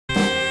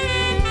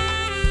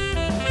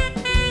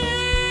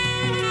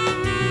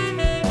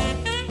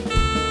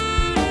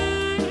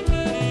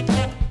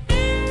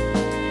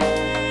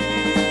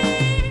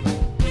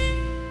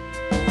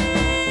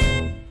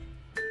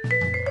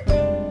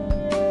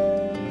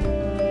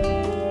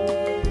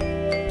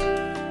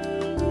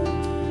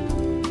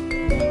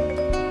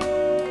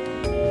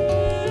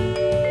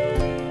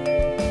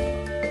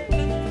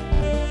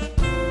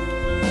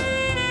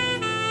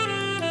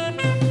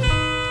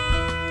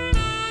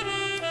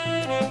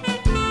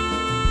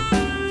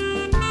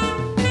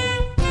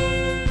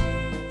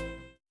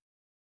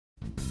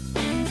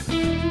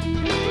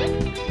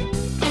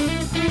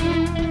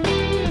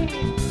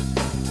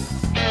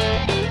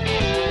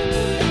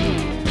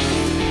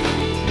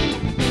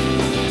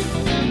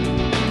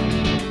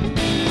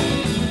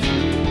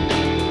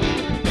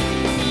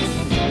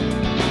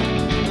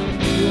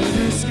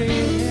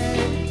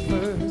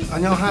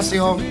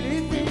안녕하세요.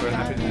 We're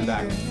happy to be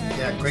back.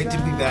 Yeah, great to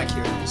be back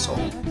here in Seoul.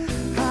 We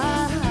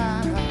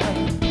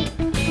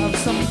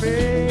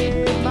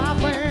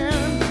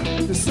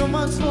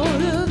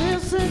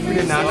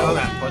did not know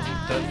that, but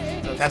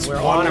that's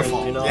we're wonderful.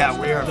 Honored, you know, yeah,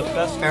 we are the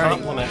best very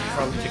compliment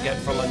to get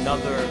from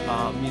another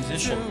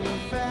musician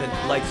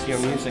that likes your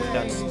music.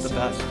 That's the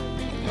best.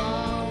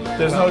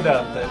 There's no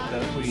doubt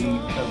that we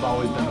have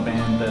always been a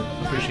band that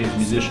appreciates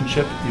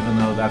musicianship, even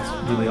though that's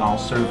really all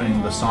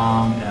serving the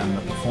song and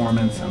the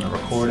performance and the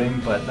recording,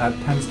 but that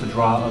tends to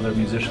draw other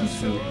musicians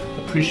who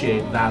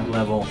appreciate that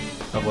level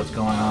of what's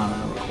going on in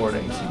the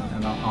recordings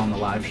and on the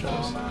live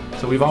shows.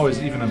 So we've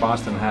always, even in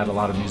Boston, had a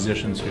lot of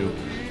musicians who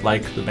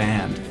like the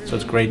band, so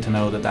it's great to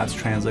know that that's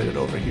translated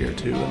over here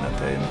too and that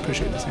they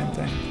appreciate the same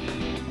thing.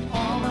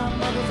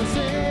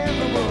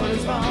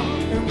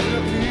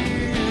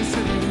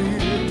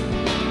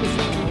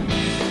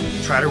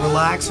 try to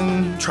relax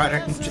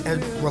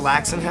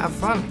and have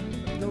fun.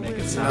 Make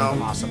it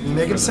sound awesome.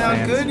 Make it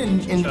sound good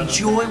and Shut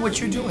enjoy what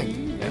you're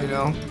doing. Yeah. You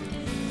know,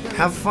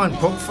 have fun,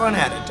 poke fun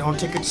at it. Don't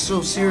take it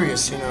so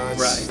serious. You know,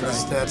 Right.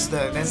 That's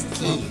the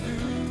key.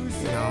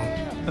 You know.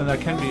 And that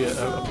can be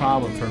a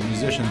problem for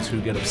musicians who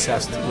get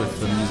obsessed with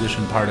the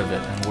musician part of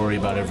it and worry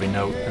about every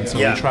note. And so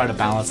Yeah. we try to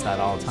balance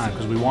that all the time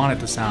because we want it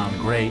to sound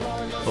great,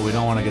 but we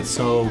don't want to get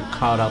so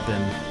caught up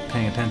in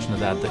paying attention to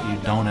that you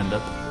don't end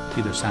up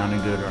either sounding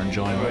good or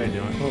enjoying what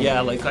you're doing. Yeah,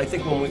 like I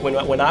think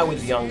when I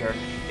was younger,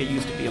 it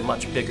used to be a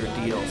much bigger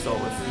deal. So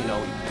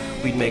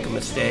if we'd make a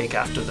mistake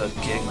after the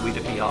gig,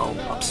 we'd be all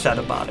upset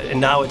about it. And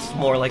now it's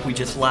more like we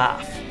just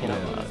laugh.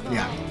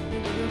 Yeah.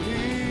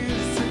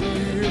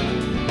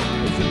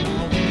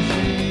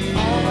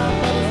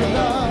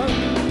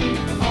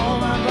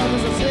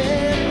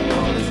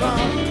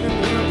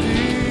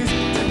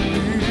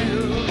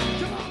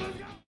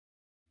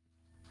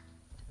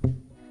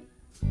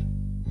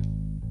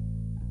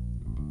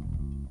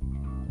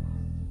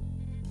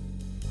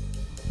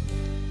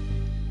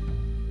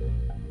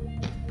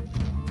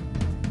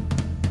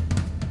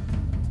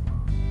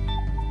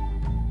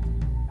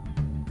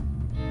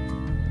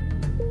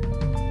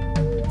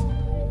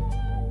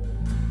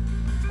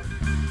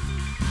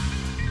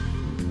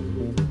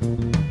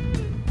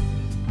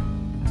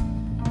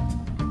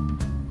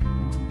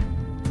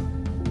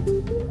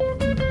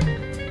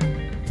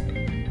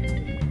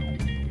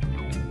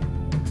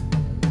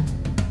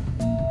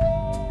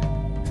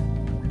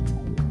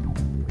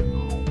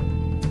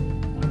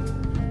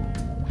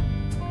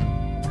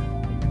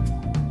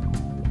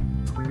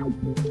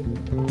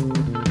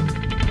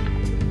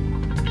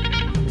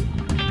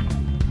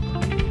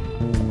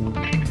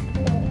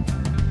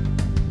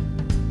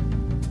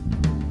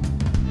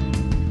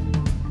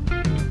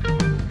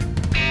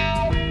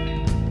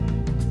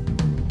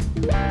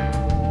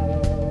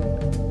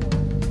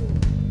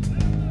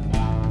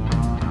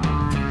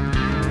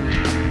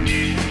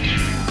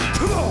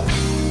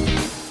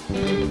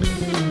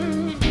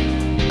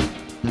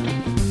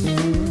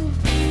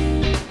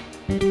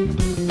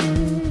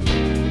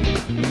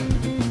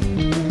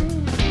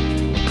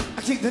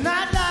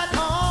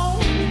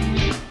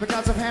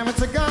 Because of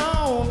habits are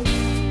gone.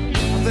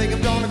 I think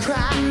I'm gonna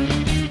cry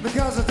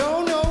because I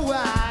don't know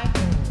why.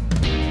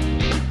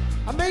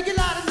 I make a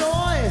lot of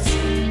noise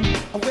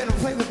when I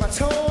play with my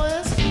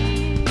toys.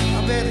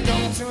 I better go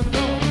to the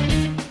door.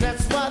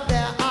 That's what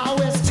they're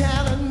always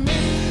telling me.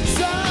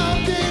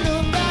 Something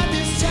about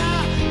this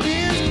child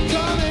is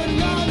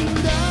coming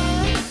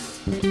undone.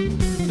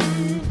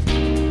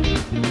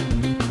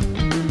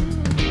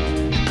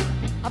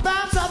 I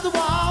bounce off the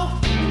wall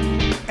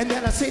and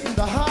then I sit in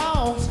the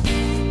halls.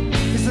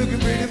 Looking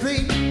pretty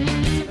big.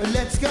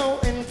 Let's go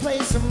and play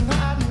some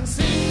hide and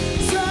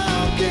seek.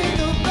 Something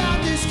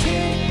about this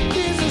kid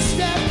is a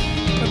step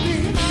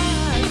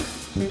behind.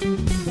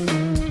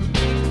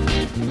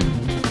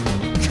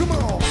 Come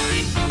on,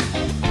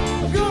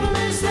 I'm gonna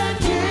miss that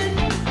kid.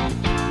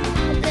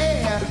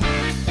 Yeah,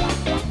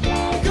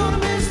 I'm gonna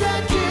miss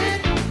that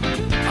kid.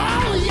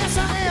 Oh yes I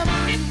am.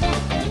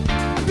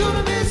 I'm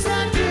gonna miss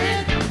that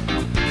kid.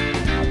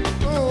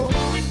 Oh,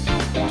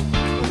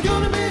 I'm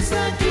gonna miss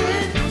that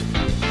kid.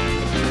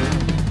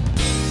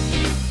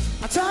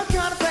 I talk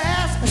kind of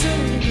fast. I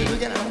shouldn't do it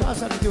again. I don't know how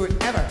to do it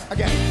ever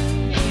again.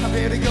 I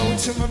better go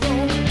to my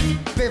room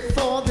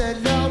before they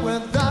lower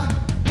the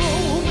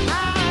boom.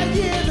 I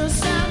hear the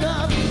sound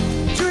of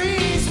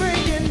trees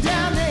breaking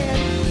down and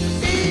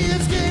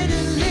it's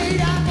getting late.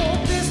 I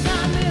hope this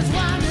time is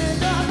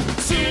winding up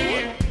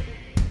soon.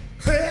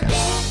 Hey,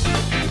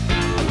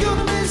 I'm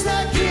gonna miss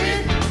that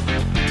kid.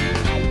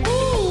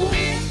 Ooh,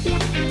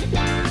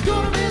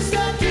 gonna miss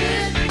that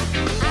kid.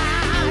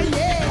 Ah,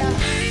 yeah.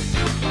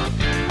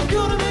 I'm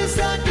gonna miss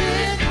that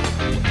kid,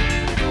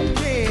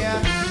 yeah.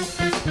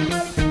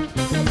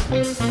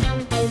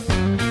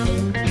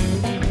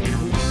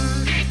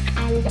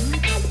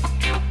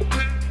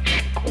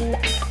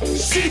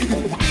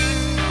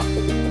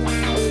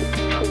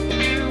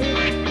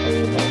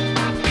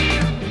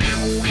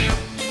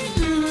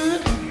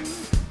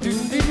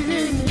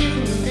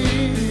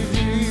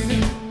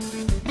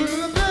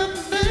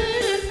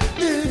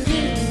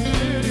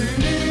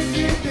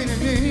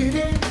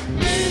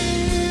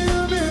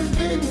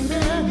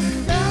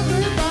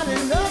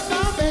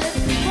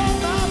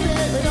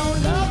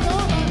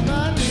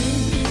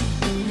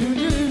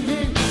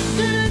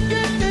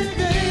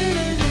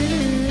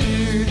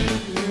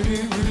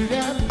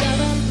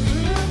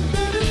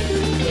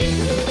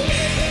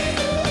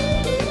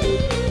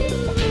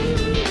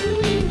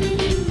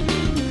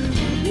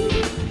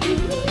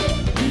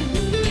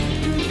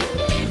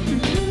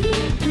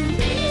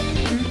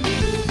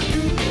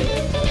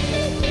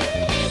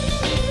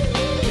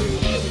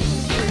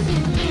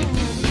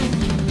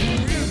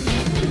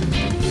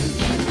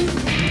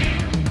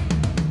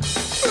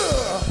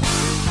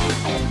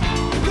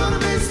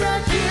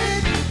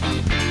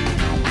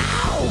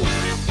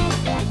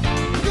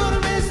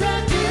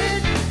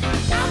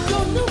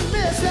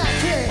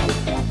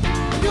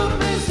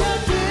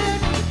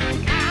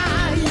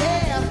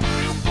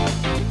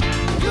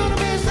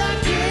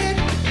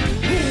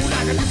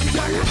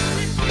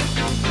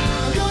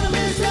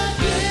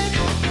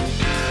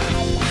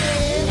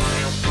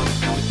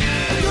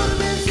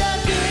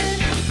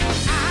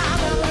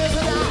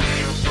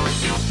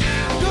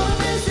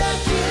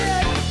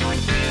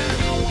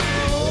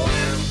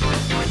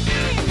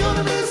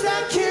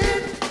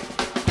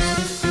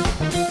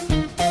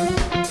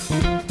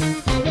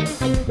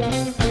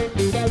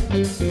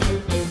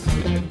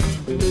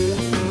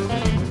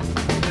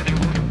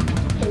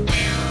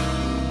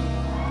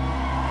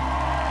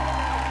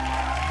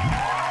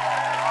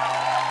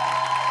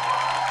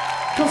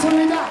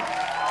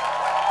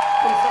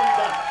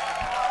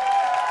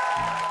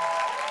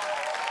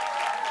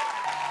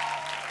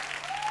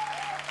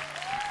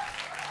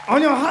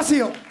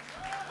 안녕하세요.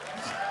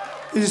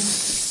 It's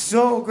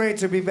so great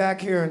to be back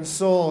here in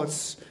Seoul.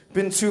 It's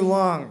been too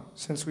long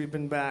since we've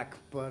been back,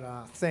 but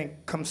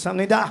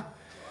감사합니다.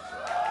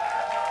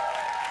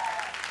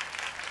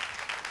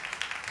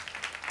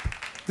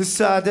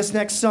 This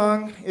next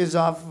song is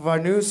off of our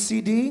new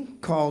CD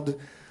called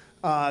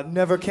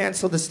Never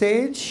Cancel the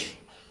Stage.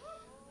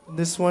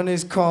 This one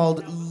is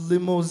called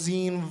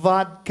Limousine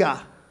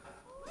Vodka.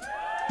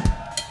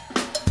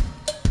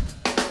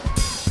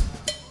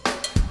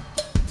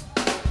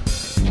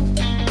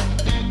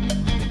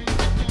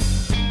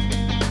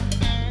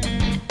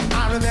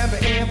 I remember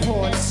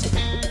airports,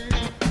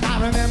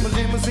 I remember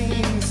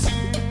limousines,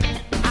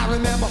 I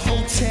remember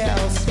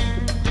hotels,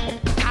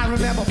 I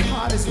remember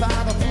parties by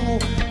the pool.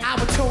 I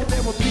was told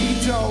there would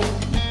be dough,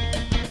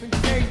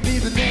 gave me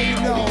the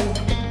name, no.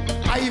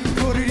 I even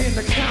put it in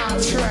the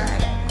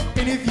contract,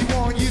 and if you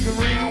want you can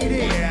read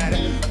it,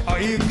 or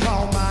you can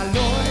call my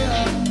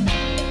lawyer.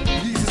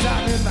 He says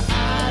I'm in the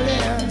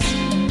islands,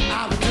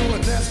 I've been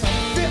doing this for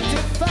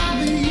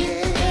 55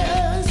 years.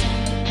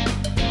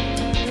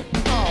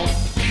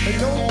 And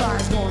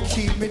nobody's gonna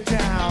keep me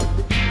down.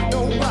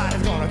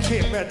 Nobody's gonna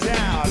keep me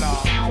down.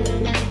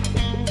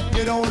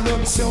 You don't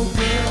look so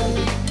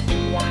good.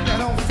 You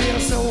don't feel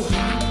so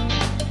hot.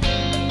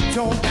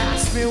 Don't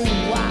ask me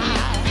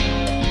why,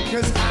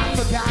 'cause I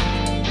forgot.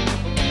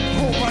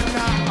 Oh, but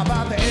not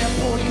about the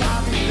airport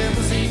coffee,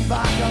 limousine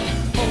vodka,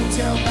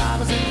 hotel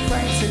vibes and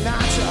Frank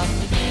Sinatra.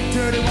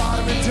 Dirty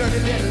water and dirty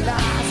little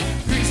lies.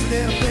 Greasy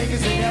little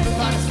fingers and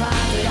everybody's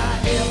fine. They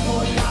got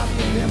airport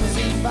coffee,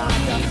 limousine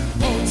vodka,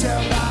 hotel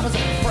vibes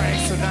and Frank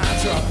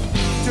Sinatra.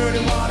 Dirty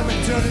water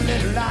and dirty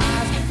little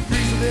lies.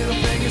 Greasy little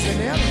fingers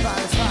and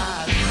everybody's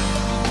fine.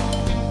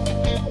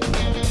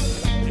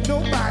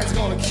 Nobody's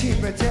gonna keep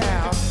me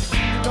down.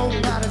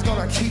 Nobody's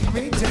gonna keep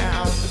me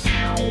down.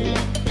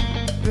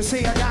 They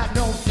say I got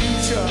no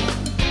future.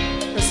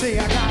 They say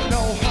I got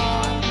no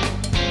heart.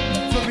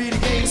 For me to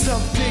gain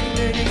some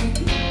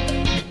dignity,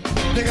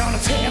 they're gonna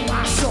tear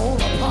my soul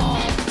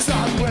apart.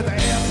 Starting with the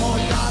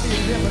airport lobby,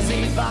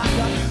 limousine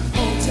vodka,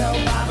 hotel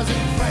vibes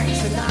and Frank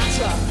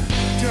Sinatra.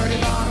 Dirty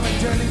bottom and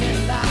dirty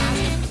little lies.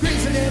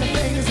 Greasy little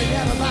fingers and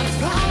everybody's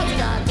piles.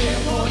 Got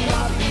airport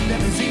lobby,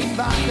 limousine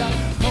vodka,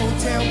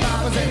 hotel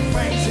vibes and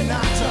Frank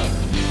Sinatra.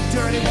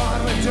 Dirty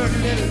bottom and dirty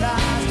little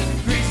lies.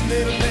 Greasy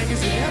little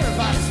fingers and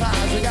everybody's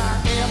piles. We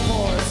got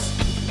airports,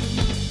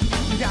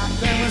 we got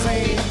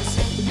limousines,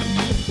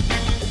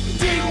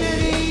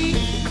 dignity.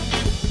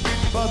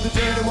 But the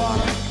dirty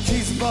water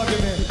keeps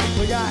bugging me.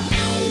 We got,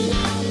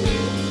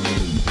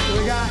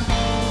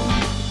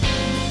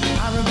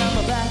 I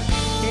remember back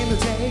in the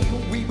day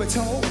we were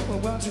told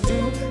what to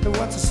do and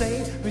what to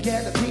say. We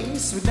get a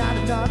piece, but not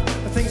enough.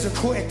 Things are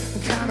quick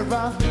and kind of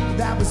rough.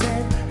 That was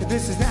then, and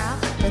this is now.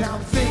 And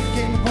I'm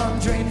thinking,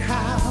 wondering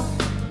how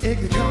it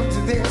could come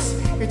to this.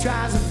 It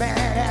drives a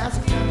badass.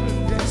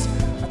 This,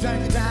 I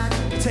drink a drag,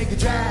 take a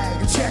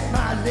drag, and check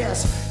my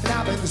list. And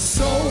I've been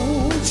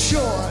so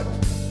short.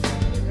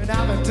 And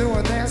I've been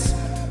doing this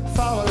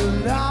for a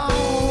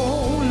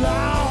long,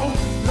 long,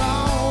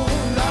 long,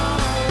 long, long.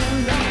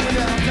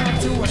 I've come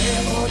to an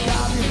airport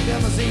coffee,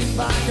 limousine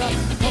vodka,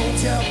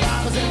 hotel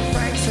vibes and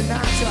Frank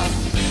Sinatra.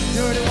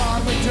 Dirty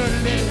water with dirty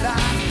little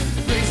lies,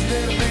 greasy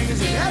little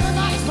fingers and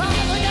everybody's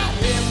fine. I got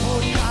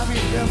airport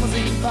coffee,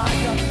 limousine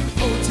vodka,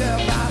 hotel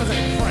vibes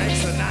and Frank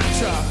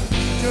Sinatra.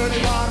 Dirty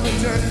water with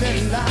dirty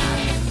little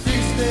lies,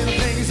 greasy little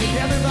fingers and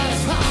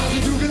everybody's fine.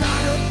 You do get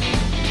like it.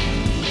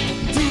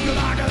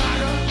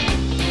 Dooga-laga-laga,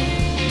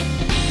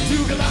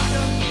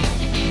 dooga-laga,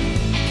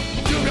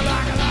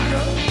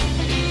 dooga-laga-laga,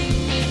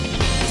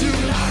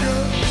 dooga-laga,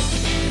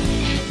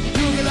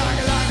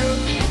 dooga-laga-laga,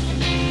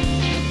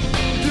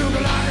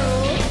 dooga-laga,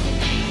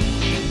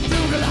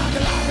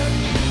 dooga-laga-laga.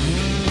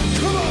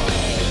 Come on!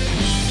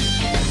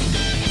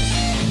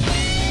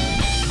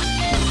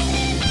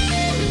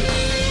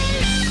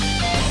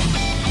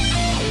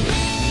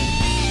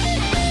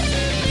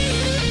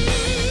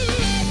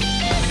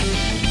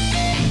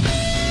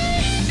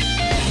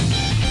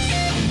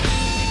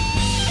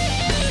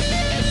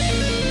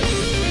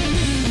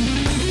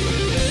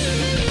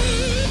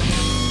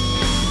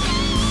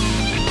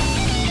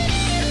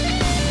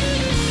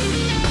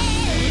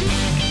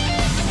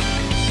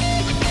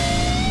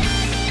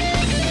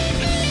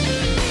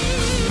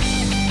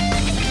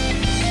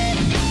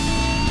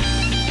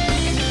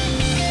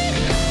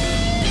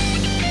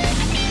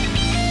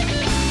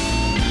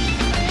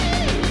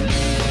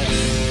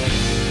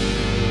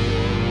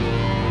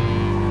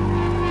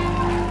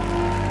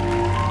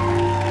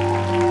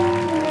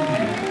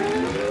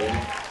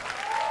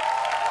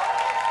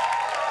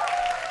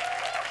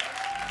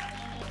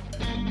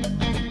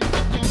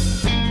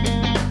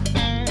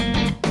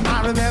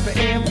 remember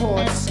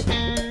airports.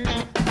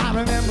 I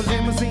remember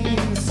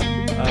limousines.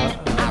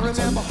 I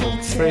remember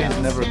hotels. The phrase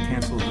 "never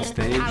cancel the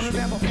stage"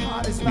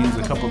 means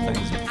a couple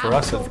things. For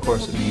us, of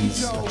course, it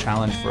means a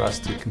challenge for us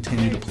to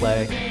continue to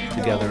play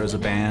together as a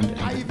band,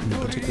 and in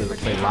particular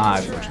to play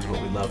live, which is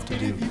what we love to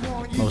do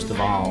most of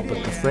all.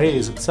 But the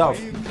phrase itself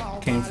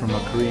came from a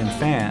Korean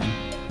fan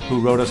who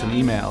wrote us an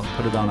email,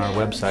 put it on our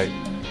website,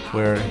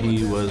 where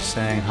he was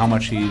saying how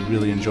much he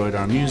really enjoyed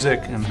our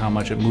music and how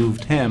much it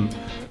moved him.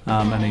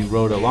 And he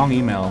wrote a long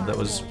email that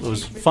was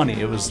funny.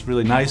 It was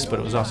really nice, but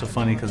it was also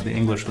funny because the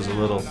English was a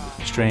little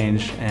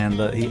strange. And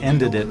he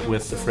ended it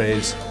with the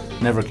phrase,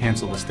 "Never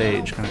cancel the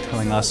stage," kind of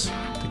telling us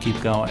to keep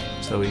going.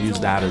 So we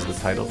used that as the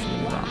title for the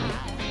new album.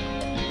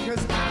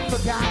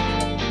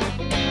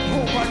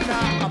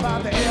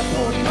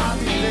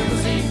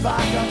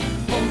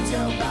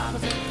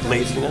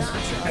 Laziness.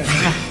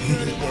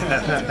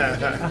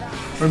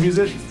 We're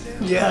musicians.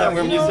 Yeah,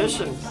 we're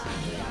musicians.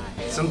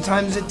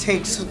 Sometimes it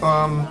takes, you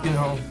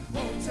know,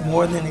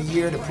 more than a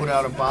year to put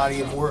out a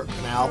body of work,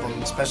 an album,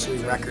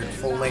 especially a record,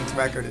 full-length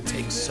record. It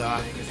takes,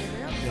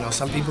 you know,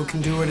 some people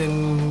can do it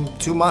in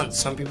 2 months.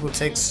 Some people it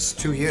takes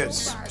 2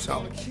 years.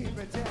 So,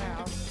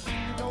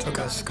 it took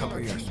us a couple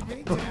of years.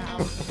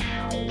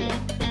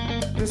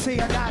 They say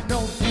I got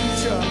no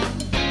future.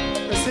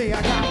 They say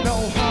I got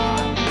no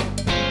heart.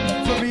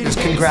 There's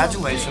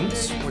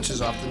Congratulations, which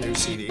is off the new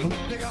CD.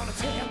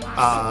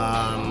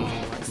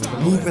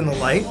 Move in the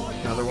Light,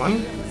 another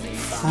one.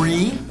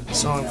 Free,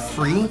 song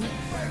Free,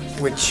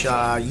 which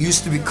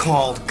used to be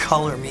called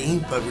Color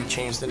Me, but we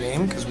changed the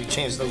name because we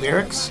changed the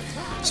lyrics.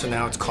 So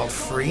now it's called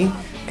Free.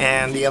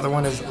 And the other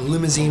one is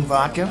Limousine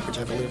Vodka, which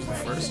I believe is the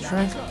first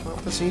track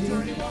off the CD.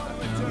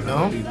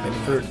 No? Maybe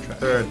third.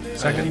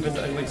 Second even,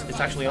 it's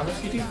actually on the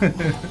CD?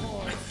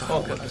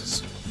 Oh,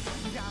 goodness.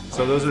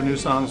 So those are new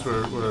songs.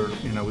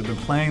 You know, we've been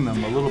playing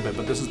them a little bit,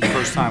 but this is the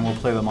first time we'll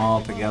play them all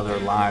together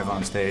live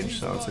on stage.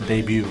 So it's a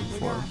debut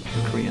for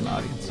the Korean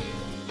audience.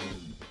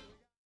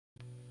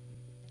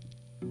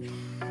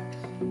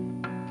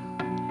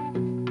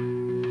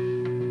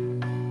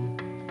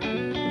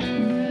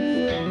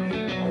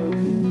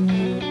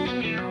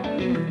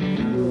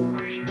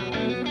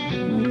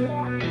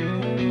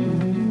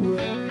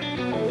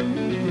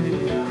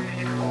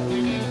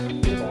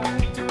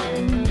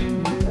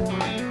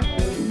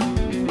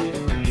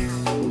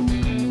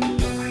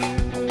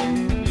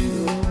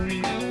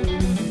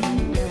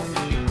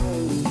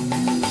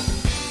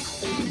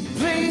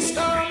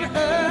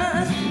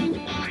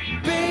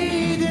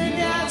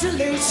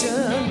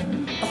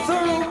 A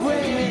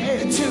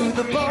thoroughbred to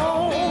the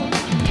bone.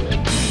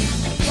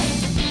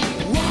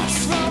 Watch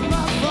from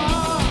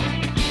afar,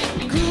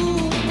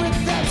 groomed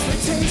with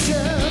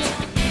expectations.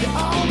 You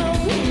all know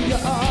who you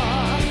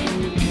are.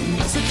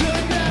 So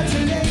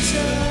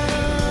congratulations,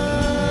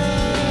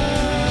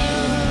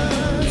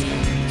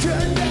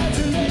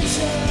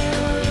 congratulations,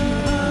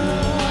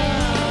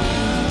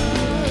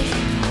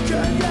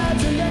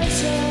 congratulations.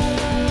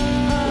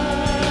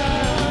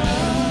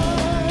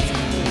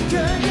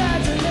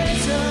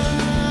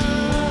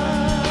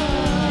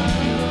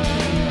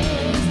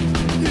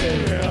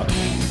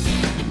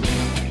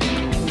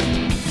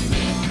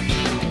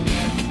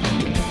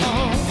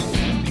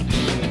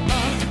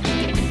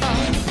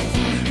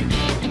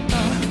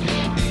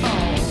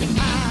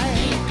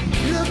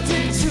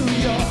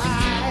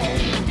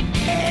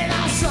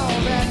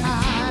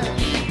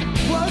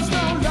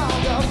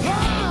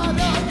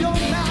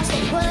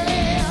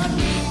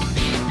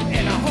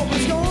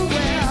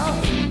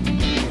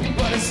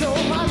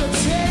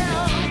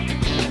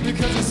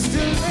 Because it's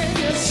still in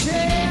your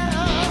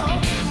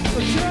shell.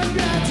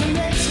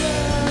 Congratulations,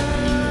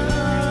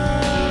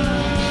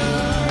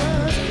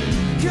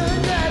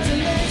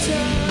 congratulations,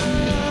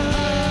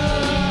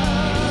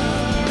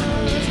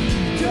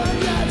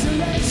 congratulations,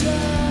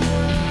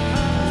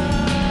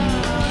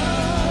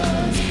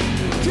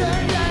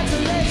 congratulations,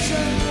 congratulations.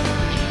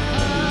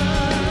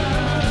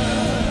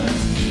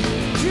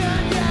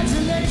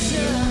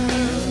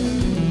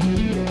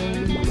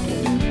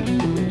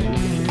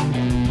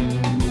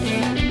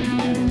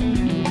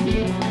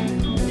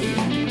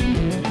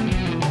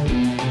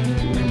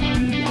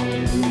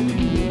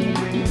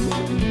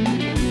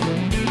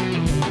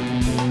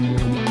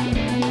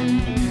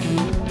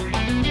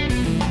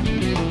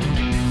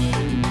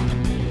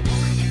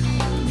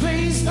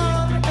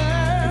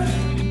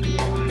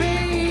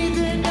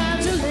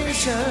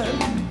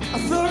 A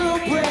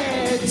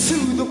thoroughbred to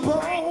the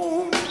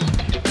bone.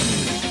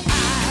 I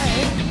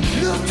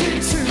looked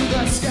into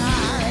the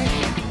sky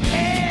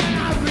and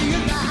I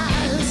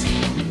realized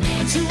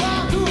that you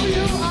are who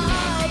you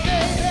are,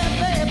 baby,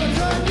 baby.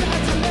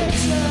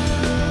 Congratulations,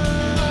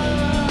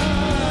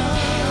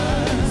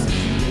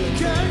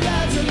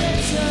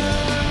 congratulations,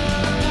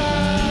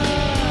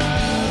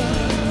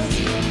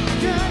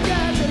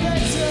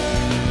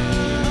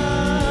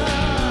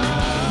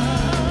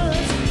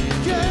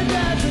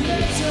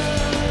 congratulations.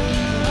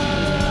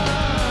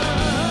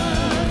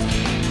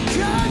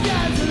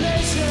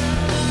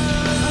 Congratulations,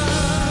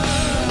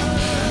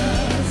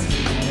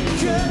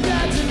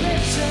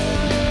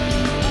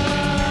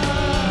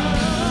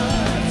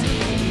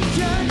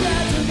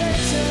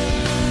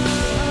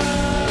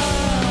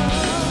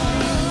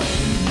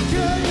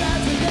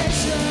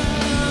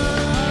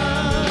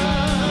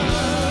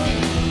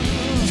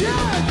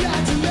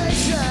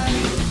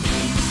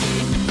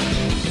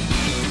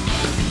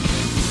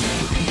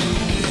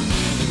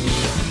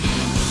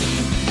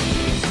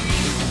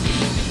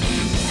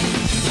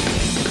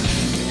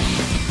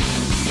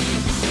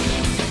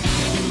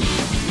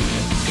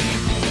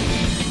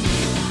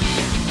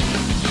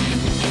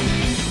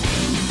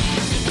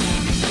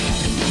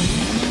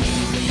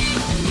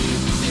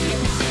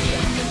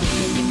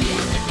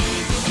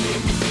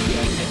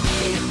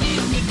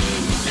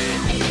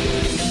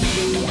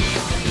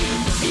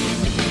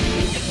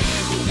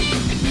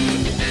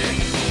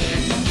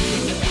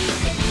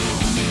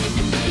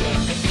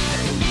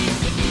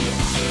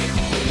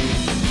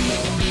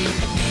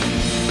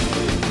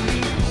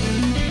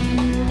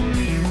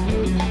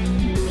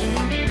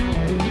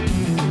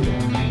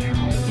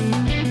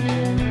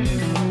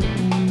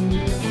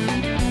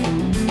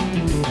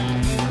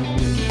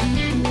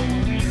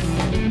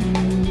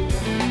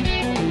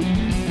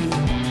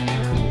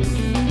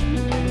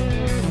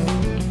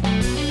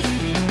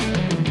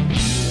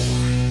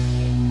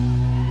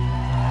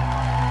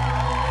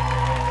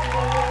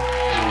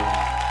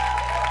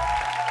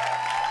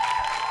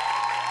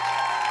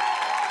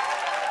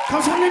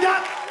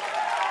 감사합니다.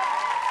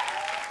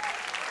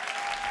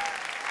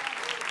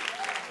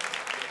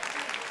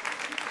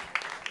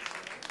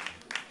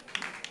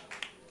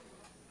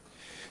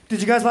 Did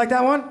you guys like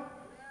that one?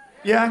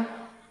 Yeah?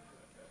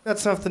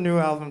 That's off the new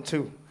album,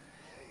 too.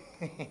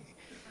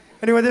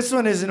 Anyway, this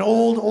one is an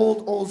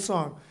old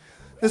song.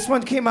 This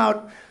one came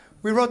out,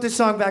 we wrote this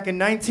song back in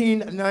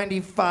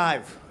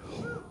 1995.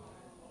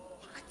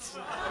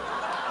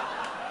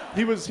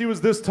 He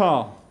was this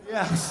tall.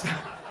 Yes,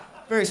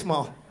 very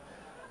small.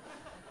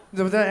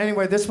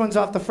 Anyway, this one's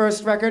off the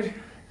first record.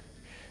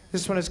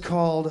 This one is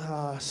called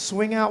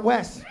Swing Out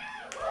West.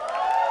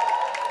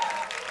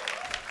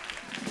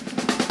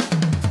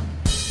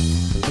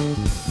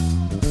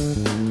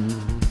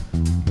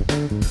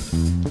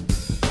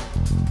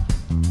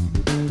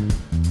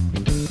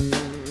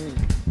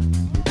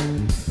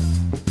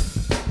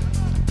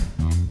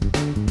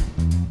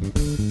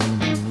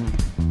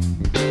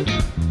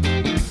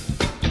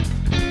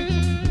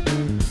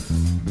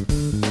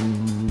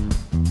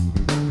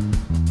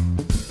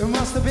 It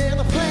must have been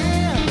a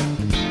plan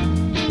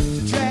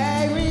to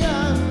drag me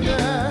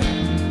under.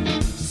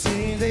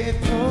 See, they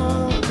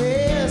pulled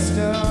this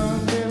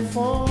done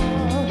before.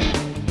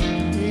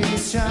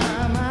 Each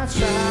time I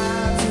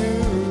try to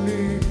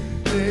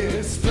leave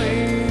this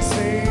place,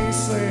 they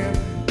slam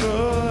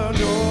the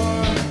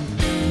door.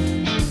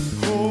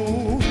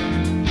 Oh,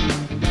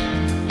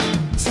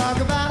 talk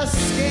about a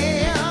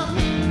scam.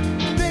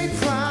 They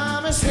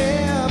promised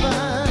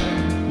heaven.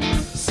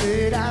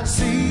 Said I'd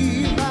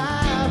see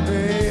my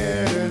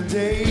better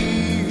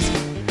days.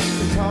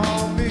 They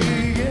call me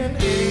an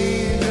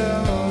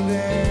angel,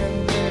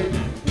 then they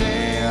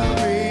nail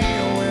me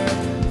with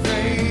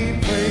vain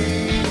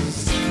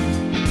praise.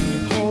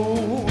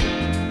 Oh,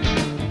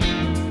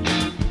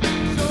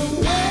 so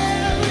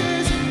where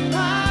is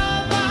my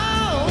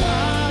power?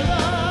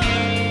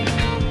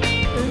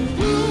 And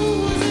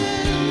who's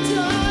in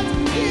charge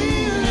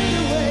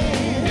anyway?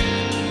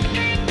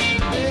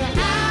 They're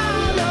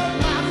out of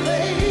my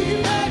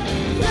favorite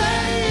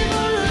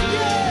flavor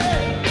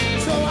again.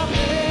 So I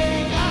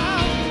think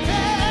I'll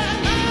get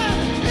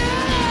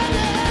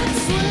and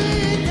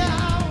swing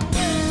out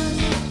west.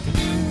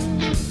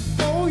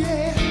 Oh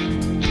yeah.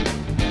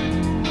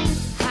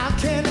 How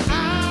can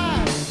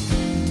I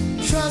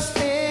trust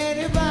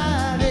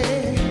anybody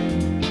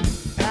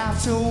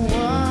after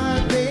what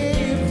they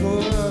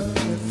put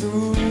me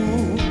through?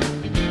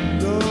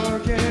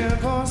 Looking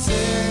for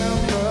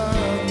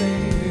sympathy's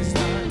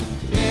not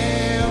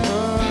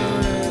never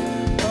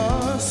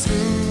a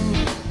screw.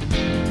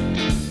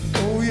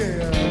 Oh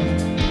yeah.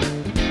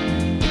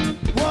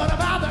 What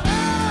about the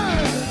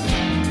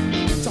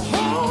earth to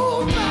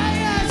hold my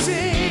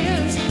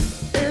ashes?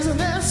 Isn't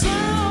there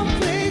some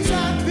place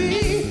I'd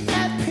be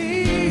at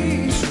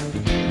peace?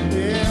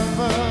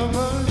 Never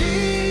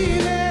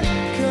believe it,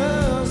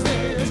 'cause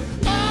there's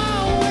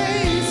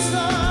always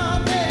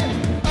something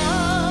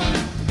up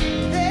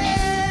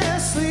their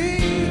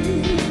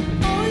sleeve.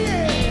 Oh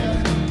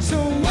yeah. So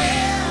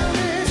where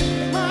is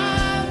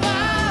my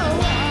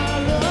power?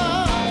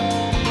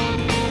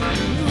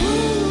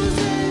 Who's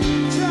in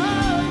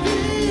charge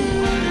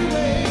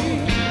anyway?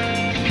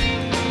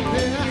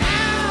 They're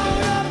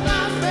out of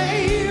my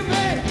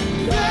favorite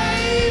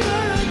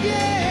flavor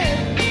again.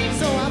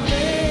 So I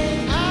think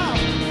I'll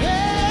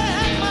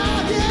pack my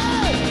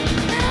gun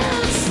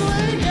and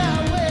swing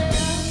out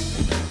west.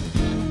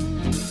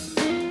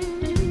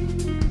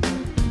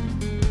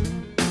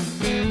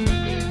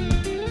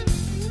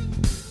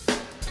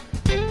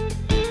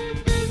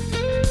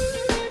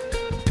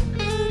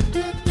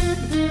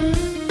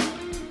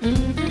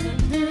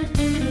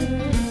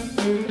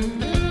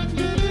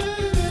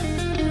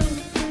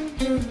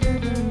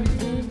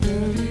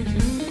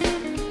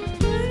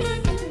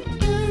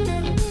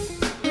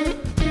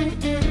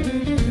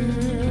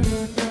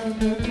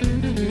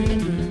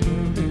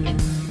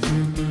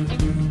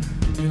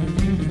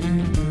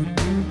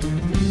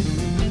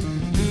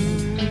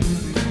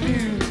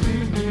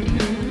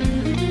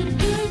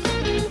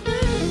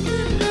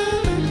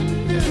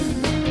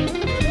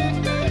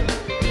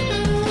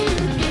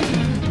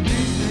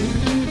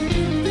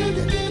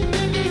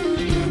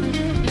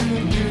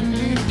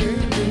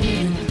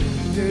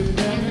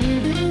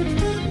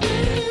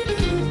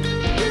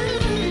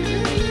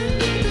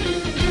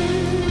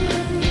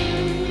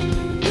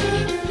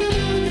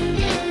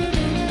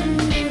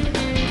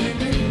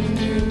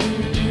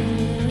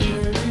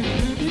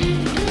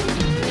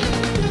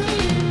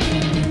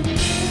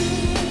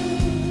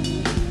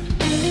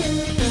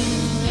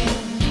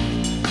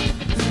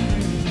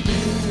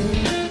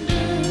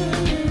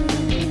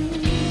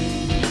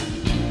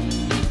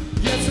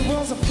 Yes, it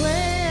was a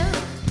plan,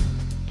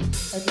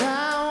 and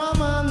now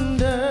I'm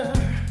under,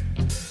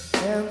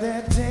 and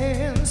they're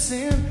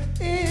dancing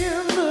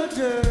in the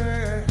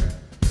dirt.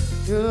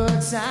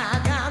 Looks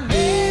like I'll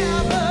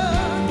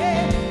never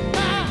get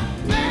my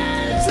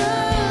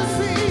mental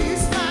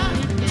peace, my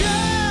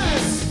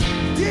just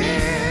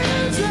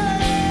deserve.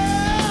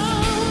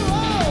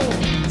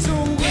 So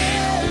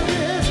where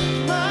is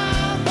my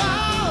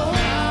power?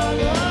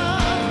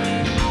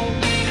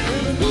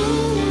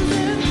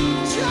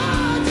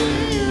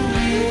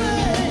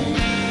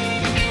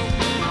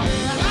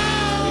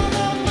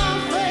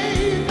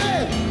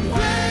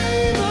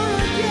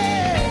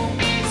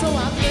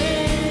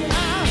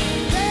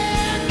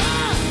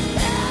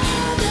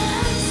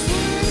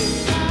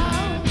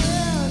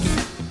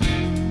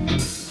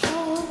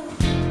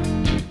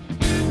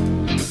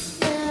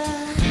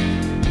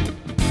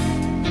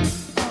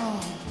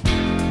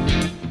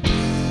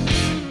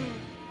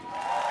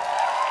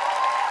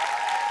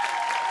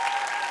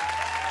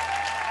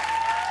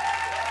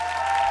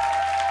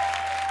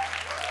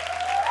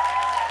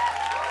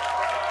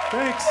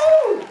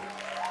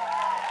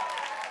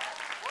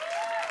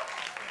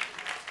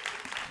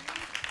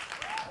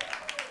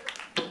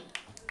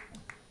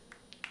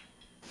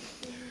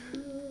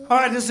 All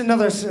right, this is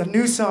another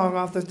new song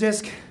off the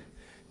disc.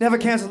 Never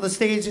Cancel the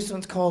Stage. This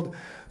one's called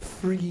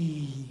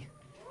Free.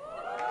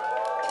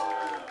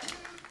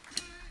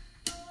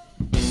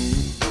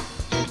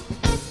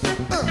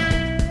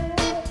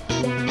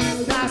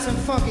 Nice and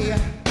funky.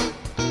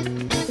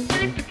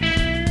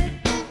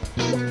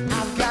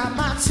 I've got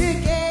my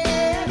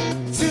ticket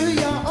to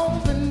your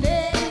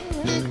opening.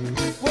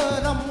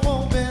 What I'm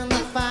hoping to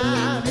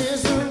find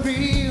is the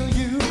real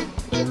you.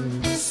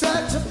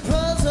 Such a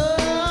puzzle.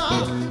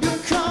 You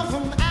come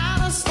from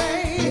outer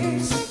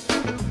space.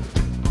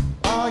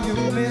 All you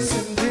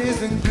missing is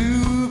the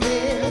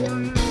groovy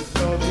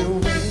of your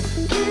way.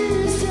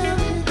 Please tell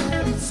me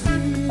that it's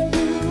real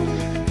you.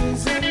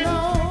 'Cause I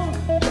know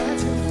that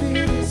you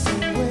feel the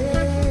same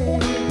way.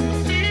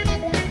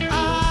 I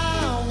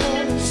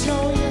wanna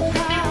show you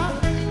how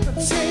to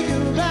take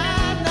it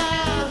right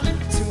now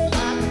so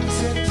I can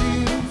set you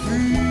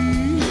free.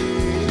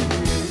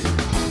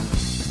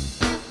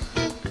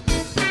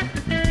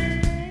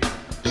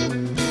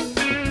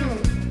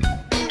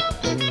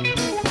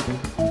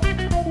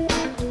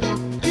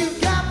 You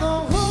got the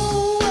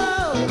whole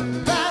world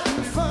right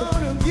in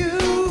front of you,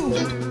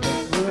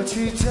 but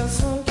you just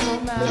won't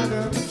come out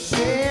of the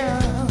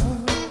shell.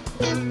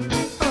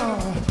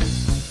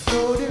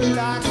 Floating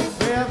like a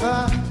river,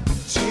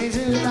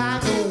 changing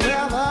like the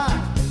weather.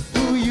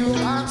 Who you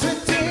are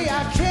today, I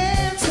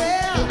can't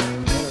tell.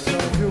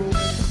 But you,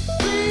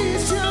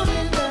 please tell me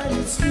that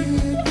it's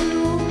real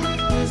you,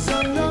 'cause I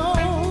know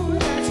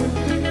that you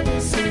feel the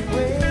same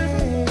way.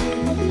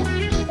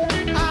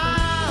 I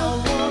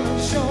wanna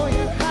show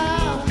you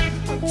how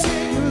to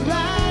take you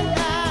right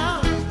now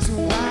so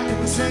I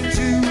can set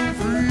you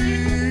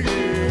free.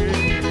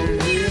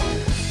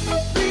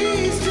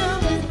 Please tell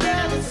me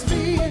that it's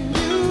me and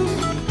you,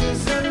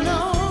 'cause I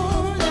know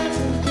that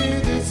you feel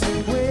the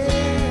same way.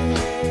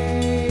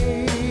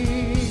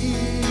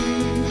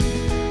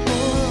 Oh,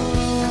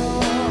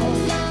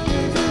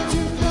 don't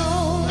you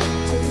know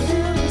to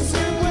feel the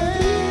same way?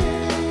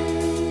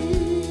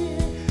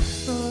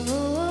 Oh,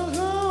 oh,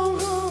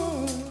 oh,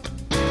 oh.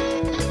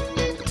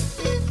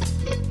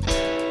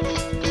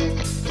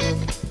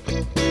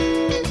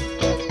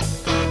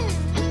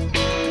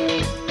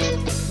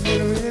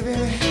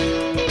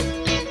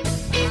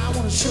 I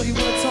wanna show you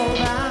what it's all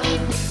about.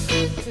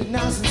 It's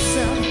nice and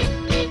simple.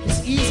 It's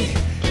easy,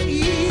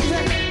 easy.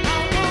 I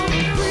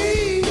wanna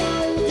free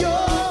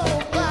your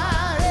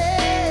body.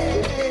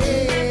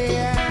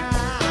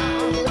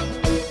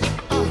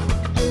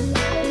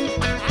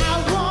 I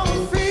wanna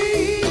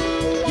free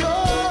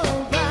your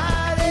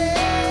body.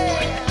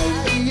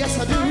 Yes,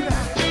 I do.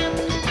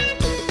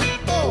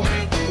 Oh,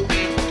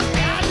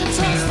 I can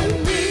trust in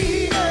me.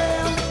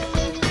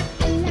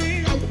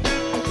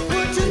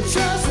 Put your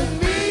trust in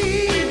me.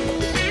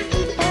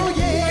 Oh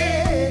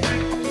yeah.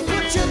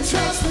 Put your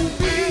trust in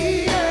me.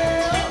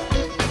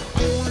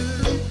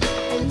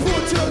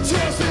 Put your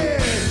trust in.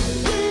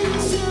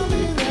 Please tell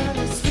me that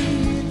it's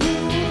real,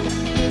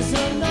 'cause I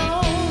know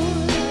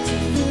that you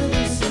feel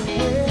the same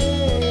way.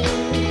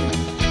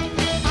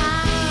 I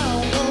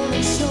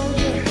wanna show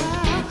you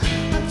how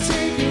I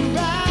take you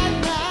right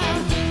now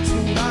so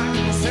I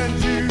can set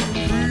you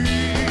free.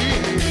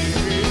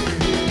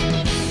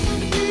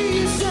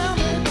 Please tell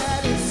me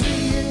that it's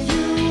real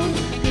you,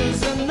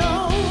 'cause I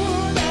know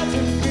that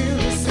you feel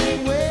the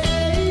same way.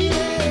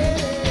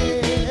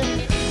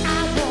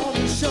 I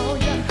wanna show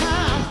you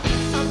how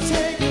I'm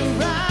taking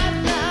right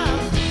now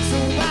so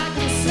I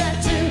can set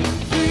you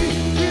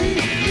free.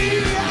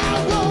 I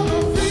wanna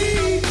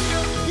free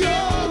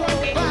your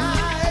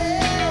body.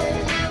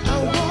 I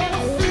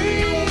wanna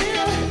free.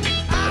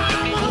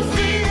 I'm gonna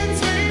free it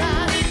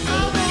tonight. I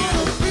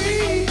wanna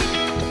free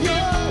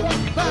your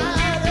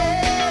body.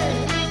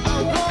 I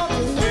wanna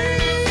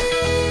free,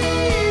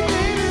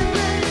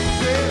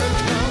 baby,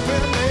 come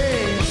with me.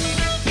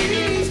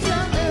 Please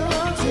tell me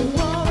what you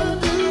wanna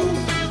do.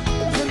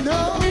 'Cause I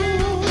know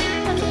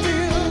I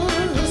feel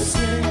the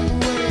same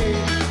way.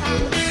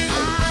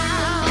 I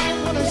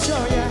wanna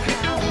show you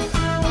how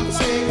I'm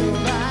taking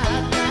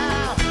right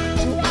now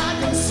so I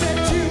can set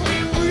you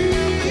free.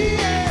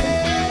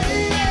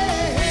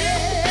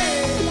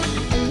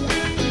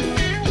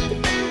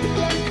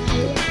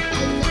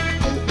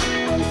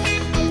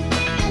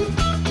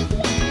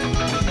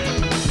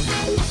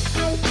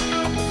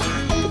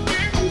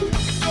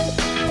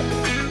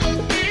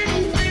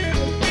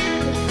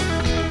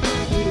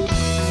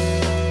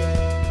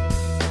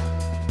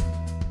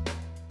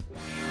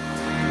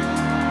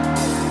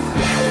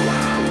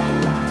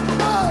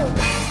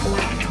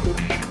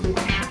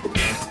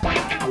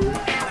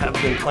 Have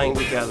been playing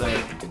together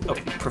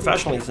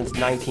professionally since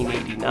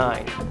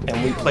 1989,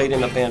 and we played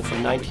in a band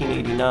from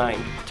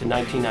 1989 to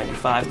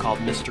 1995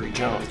 called Mystery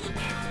Jones.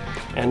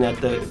 And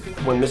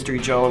when Mystery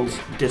Jones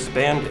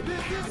disbanded,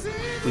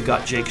 we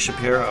got Jake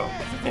Shapiro,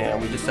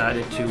 and we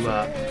decided to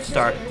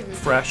start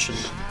fresh and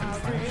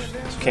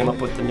came up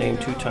with the name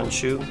Two Ton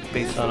Shoe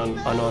based on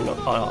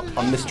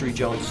a Mystery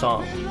Jones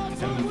song.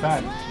 And in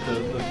fact,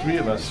 the three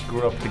of us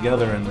grew up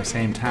together in the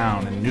same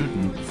town in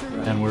Newton,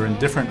 and we're in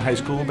different high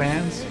school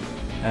bands.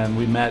 And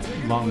we met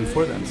long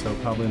before then, so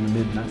probably in the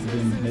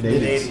mid-80s,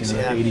 Mid-80s,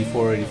 yeah.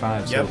 84,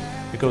 85. So Yep.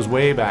 it goes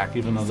way back,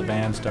 even though the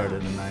band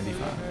started in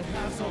 95.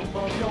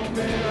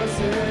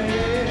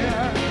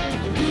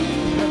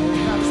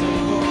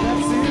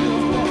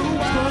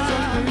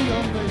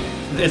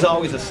 There's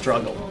always a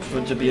struggle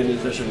to be a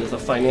musician. There's a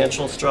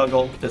financial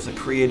struggle, there's a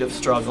creative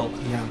struggle,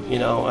 Yeah. you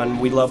know, and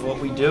we love what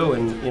we do,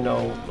 and you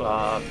know,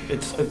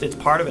 it's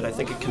part of it. I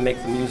think it can make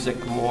the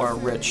music more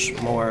rich,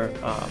 more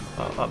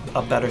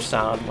a better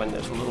sound when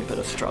there's a little bit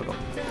of struggle.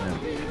 Yeah.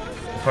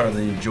 Part of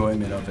the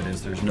enjoyment of it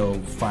is there's no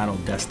final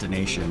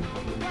destination.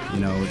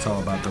 You know, it's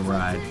all about the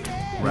ride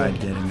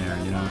getting there,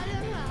 you know.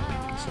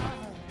 So.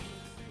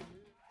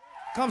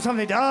 Come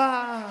something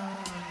down.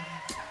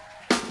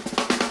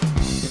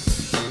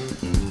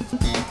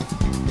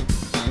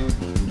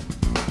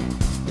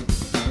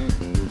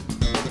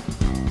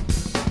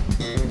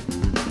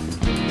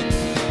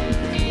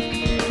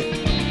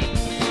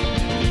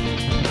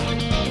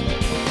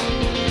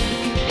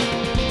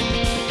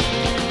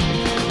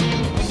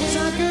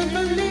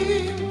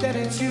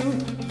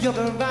 You're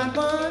the right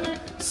one.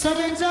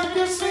 Something's up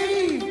your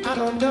sleeve. I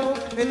don't know,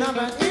 and I'm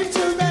not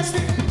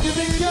interested. You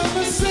think you're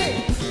the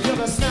same,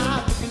 you're a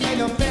snob, and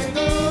you're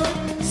fangle.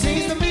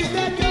 Seems to me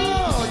that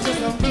you're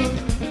just a fool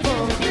for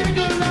a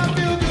nigga. I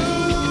feel good,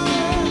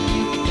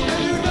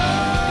 and you know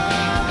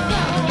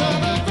I'm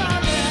gonna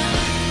find out.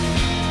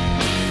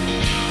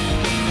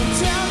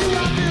 Tell me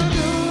I feel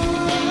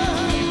good,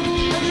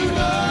 and you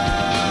know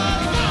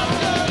I'm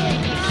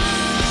gonna find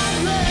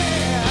out.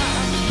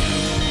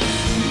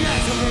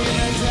 Yes, I'm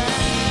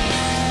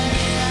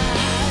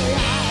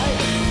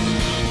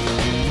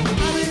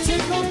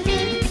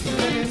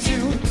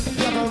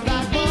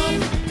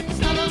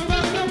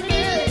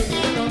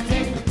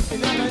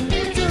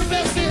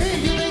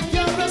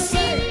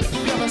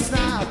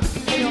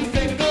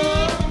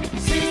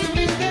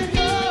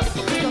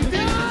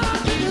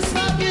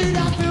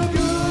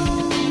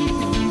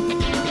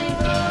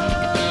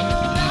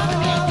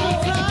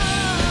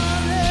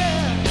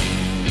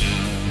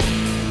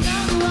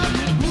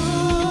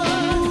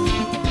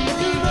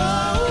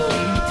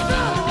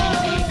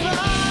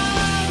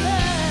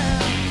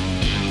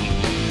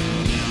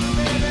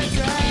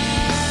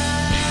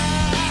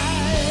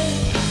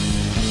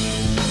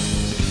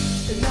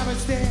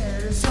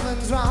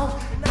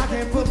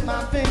gonna put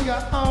my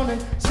finger on it.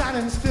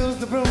 Silence fills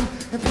the room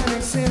and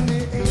panic's in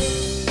the air.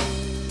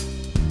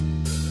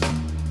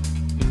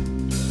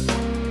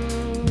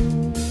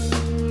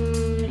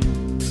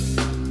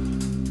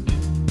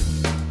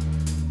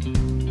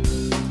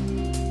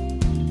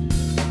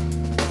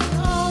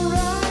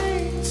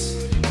 Alright,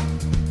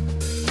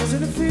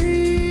 doesn't it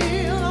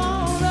feel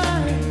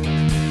alright?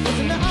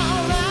 Isn't it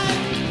alright?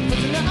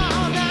 Isn't it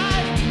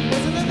alright?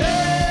 Isn't it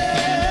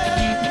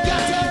there?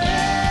 Got to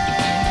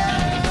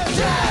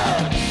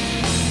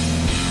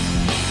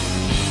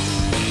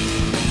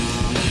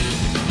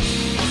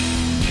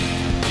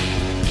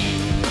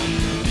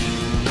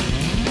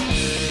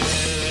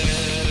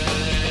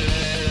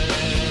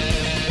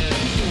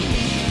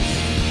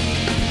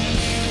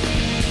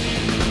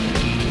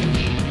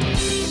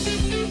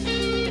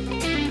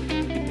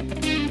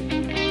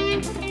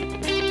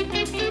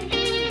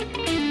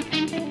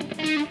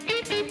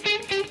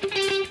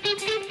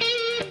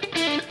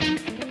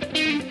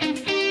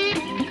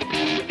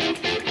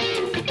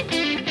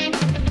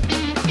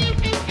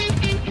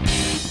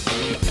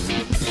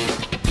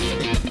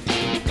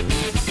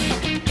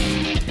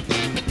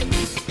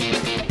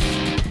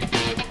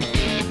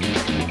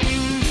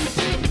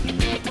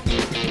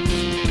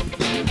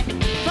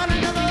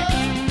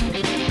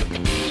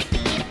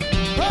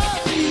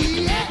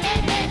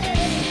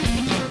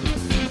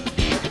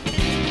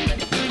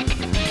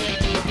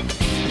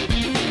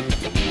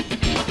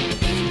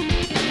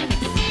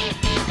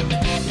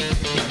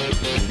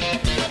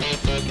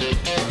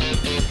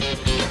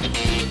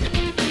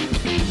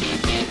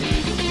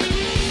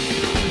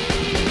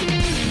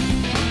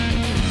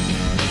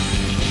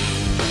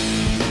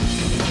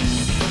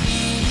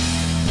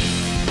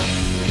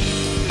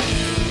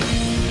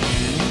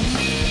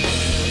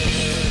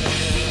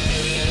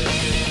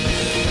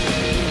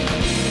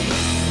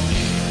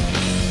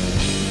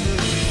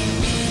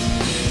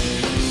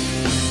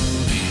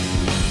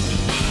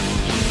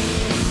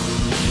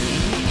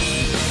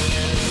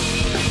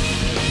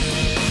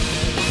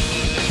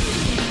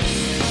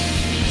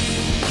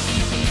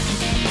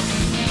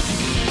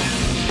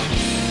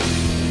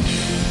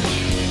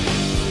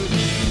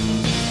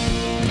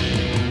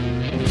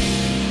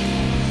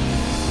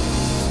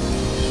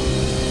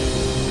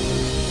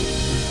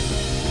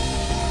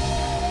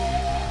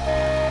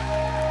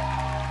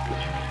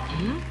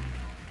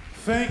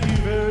Thank you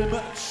very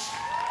much.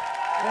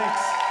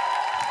 Thanks.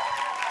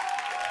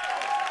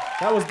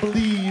 That was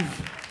Believe.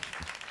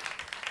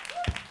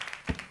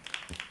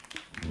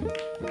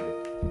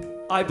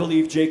 I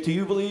believe, Jake. Do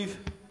you believe?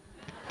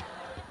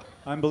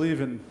 I'm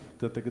believing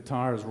that the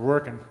guitar is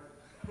working.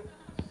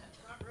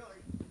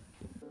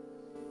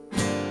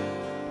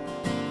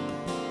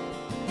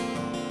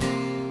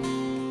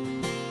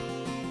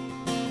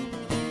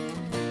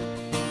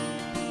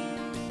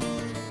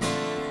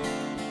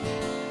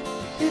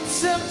 It's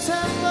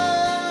September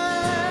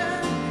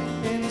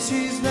and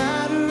she's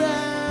not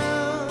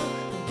around,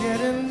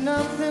 getting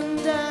nothing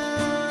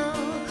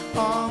down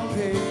on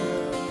paper.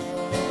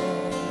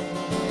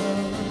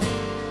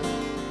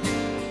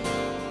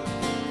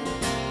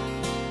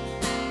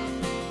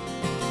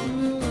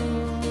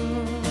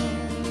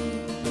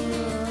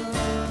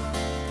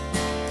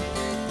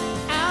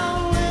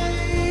 I'll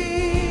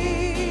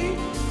wait,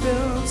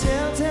 fill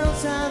telltale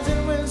signs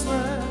and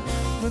whisper,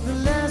 but the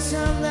last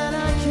time that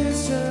I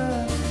kissed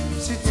her,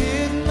 she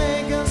didn't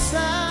make a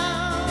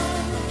sound.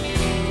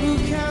 Who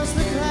counts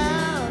the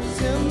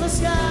clouds in the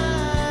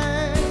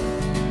sky?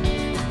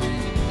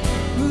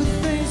 Who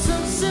thinks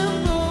of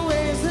simple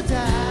ways to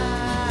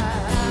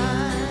die?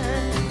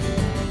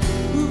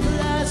 Who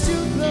flies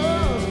too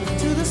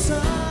close to the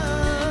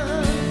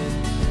sun?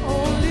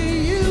 Only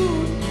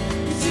you,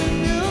 'cause you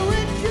knew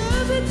it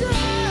could be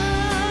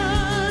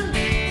done.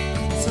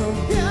 So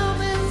help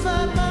me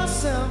find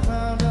myself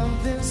out of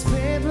this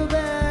paper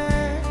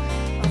bag.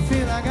 I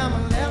feel like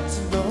I'm left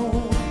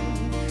alone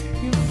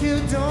if you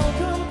don't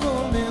come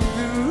coming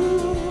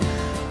through.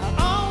 I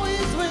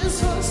always wish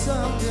for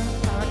something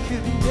I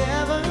could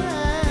never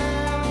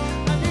have.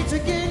 I need to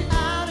get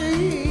out of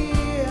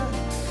here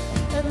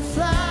and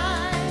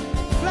fly,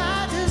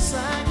 fly just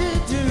like you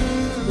do,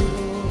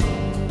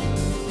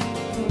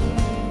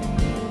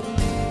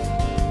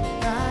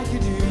 like you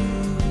do.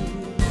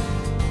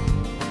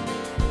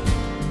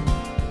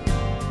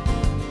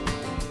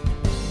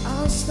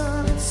 I'll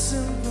start it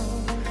simple,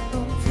 a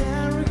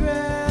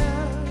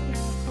paragraph,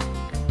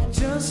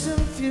 just a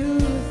few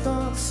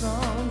thoughts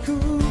on who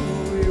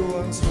we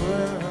once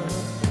were.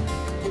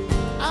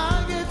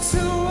 I'll get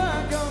to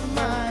work on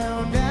my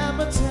own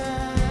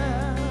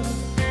appetite,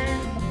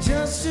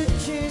 just in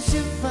case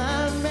you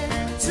find me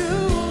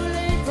too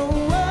late for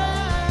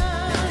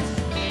words.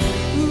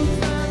 Who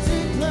finds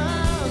the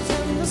clouds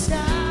in the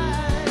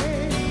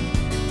sky?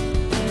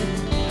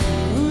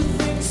 Who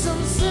thinks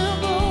some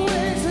simple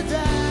ways to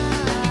die?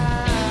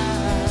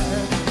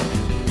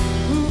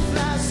 Who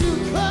flies too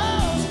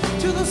close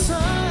to the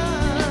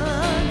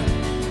sun?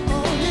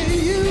 Only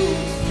you,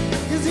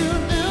 'cause you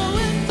knew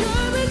it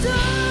could be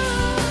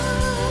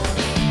done.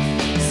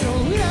 So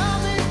help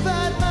me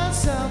find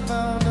myself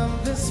out of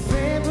this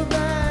paper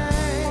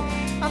bag.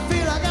 I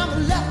feel like I'm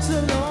left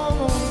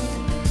alone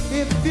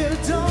if you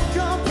don't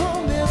come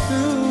pull me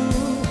through.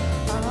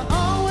 I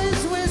always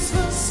wish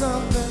for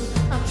something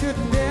I could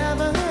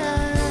never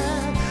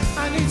have.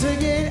 I need to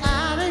get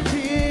out of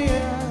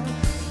here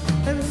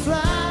and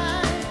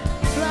fly,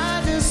 fly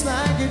just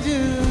like you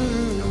do.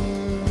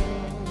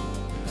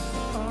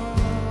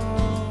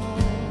 Oh,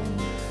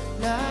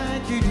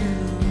 like you do.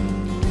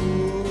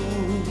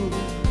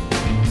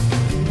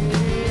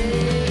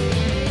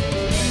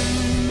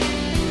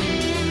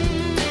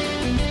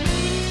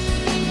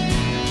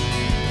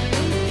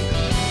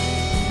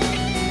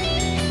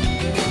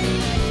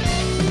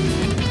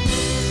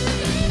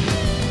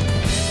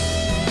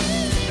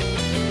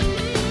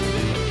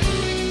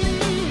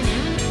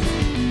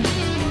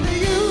 Only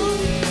you,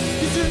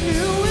 'cause you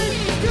knew it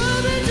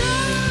could be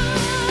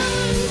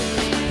done.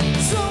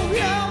 So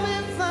help me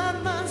find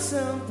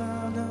myself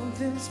out of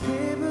this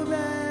paper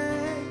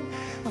bag.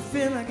 I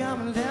feel like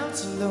I'm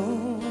left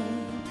alone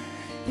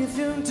if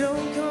you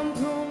don't come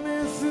pull me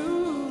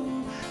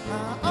through. I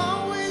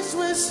always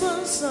wish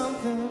for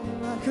something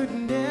I could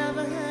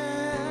never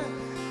have.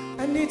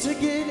 I need to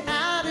get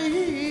out of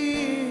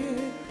here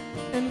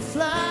and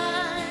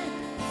fly,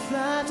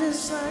 fly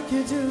just like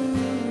you do.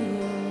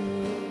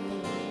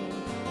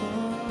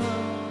 Oh,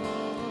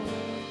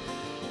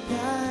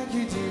 like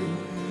you do.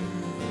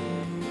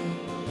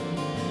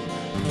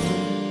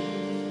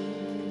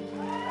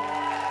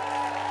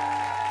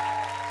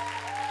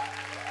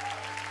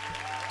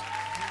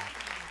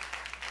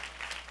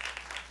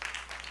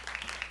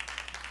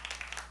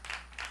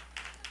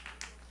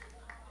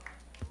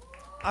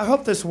 I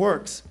hope this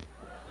works.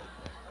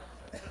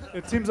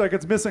 It seems like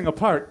it's missing a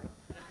part.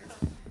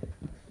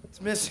 It's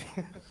missing.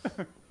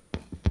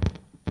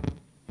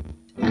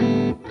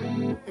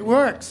 It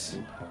works.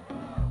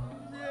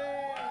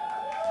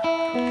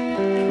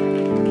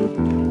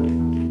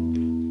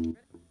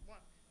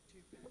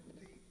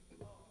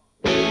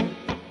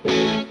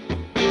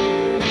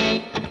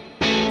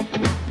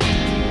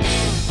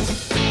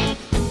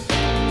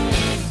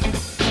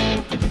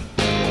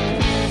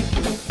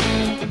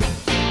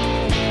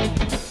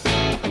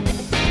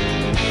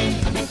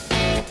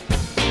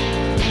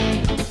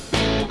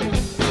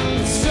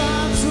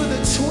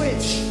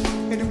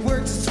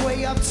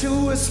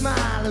 To a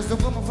smile as the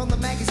woman from the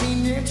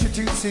magazine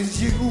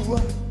introduces you.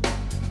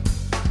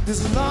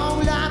 There's a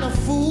long line of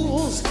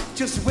fools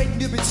just waiting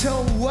to be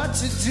told what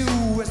to do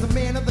as the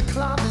man of the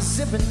cloth is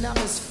zipping up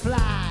his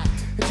fly.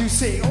 And you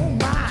say, oh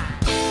my,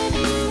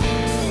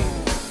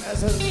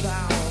 as a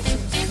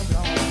thousands come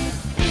along.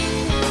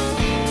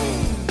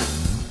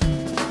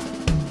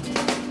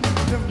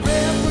 The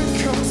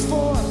reverend comes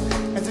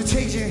forth as he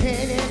takes your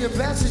hand and he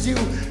passes you.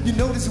 You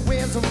notice he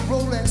wears a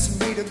Rolex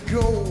made of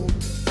gold.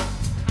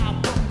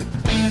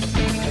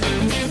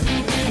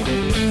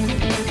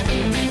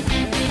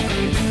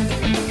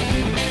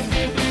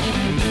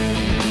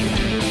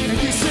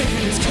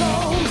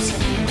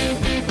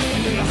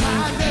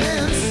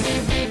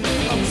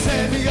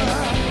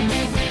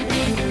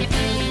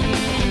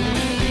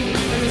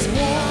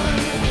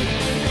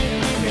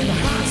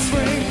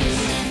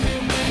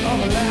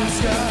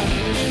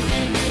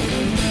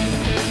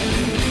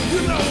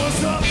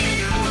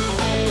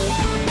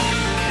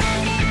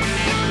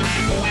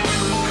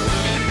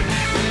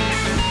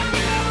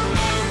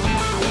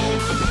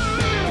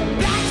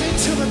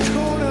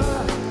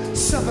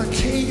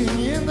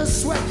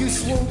 you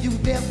swore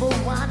you'd never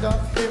wind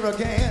up here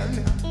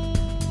again.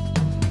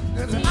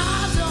 His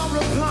eyes are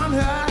upon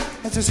her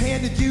and just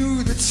handed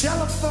you the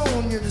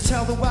telephone. You to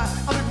tell the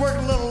wife, I'll be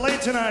working a little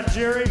late tonight,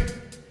 Jerry.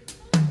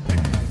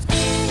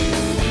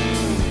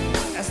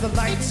 As the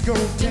lights go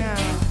down,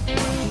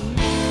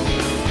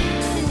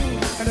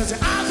 and as your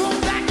eyes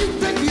roll back, you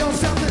think to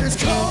yourself that it's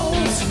cold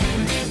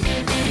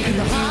in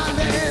the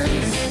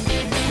highlands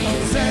of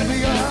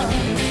Zambia.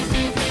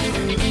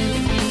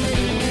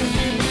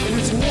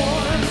 It's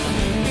warm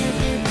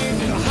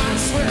in the hot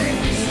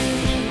springs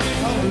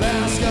of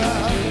Alaska.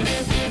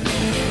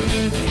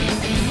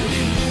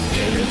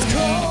 It's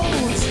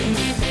cold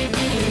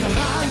in the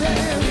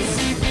highlands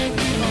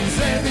of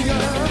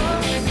Zambia.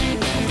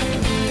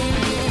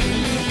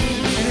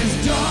 And it's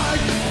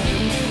dark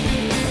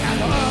at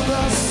the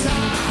other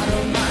side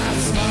of my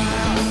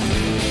smile.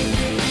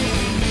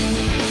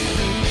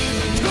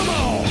 Come on!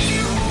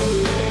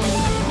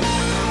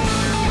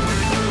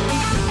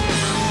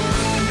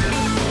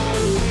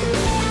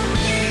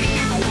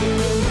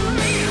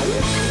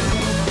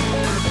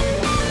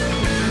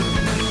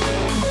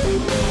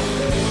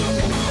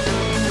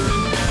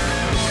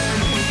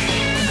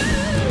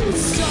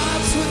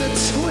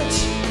 Twitch,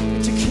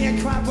 but you can't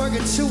quite work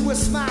it to a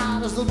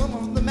smile. As the woman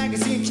from the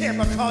magazine can't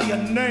recall your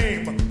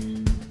name.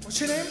 What's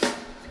your name?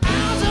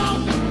 Eyes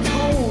on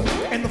cold,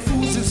 and the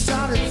fools have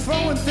started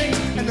throwing things,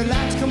 and the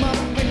lights come up,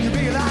 and you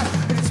realize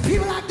that it's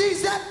people like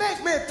these that make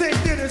me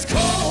think that it's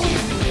cold.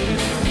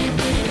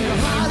 The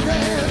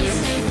highlands,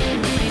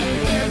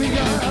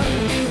 area,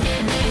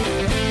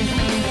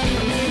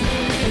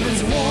 and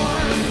it's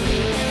warm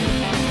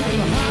in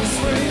the hot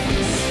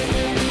springs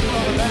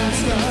of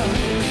Alaska.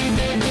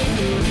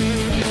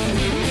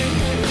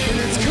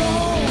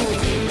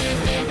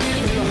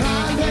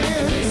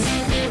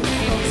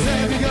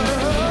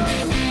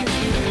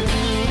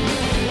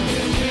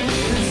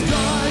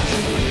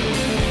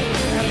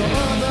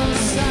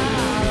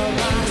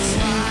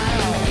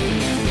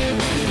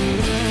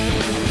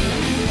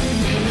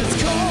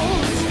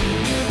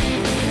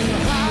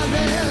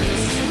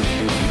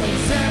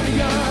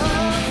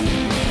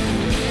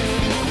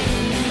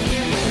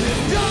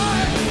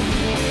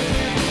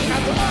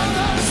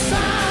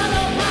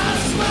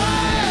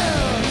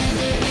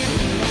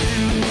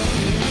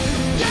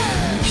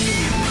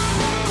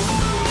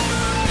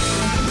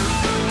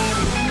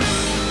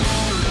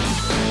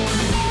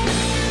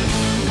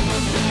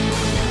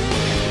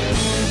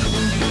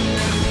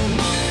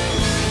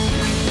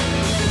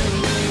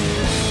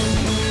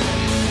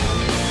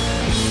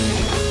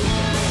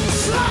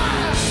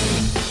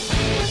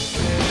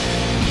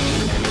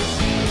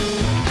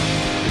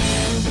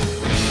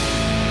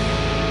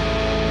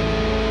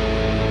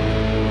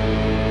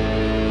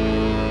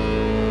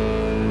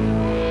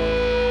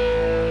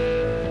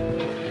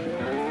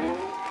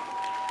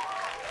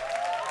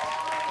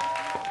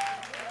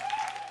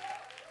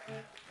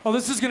 Oh,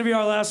 this is gonna be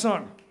our last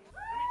song.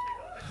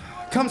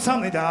 Come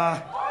something,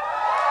 da.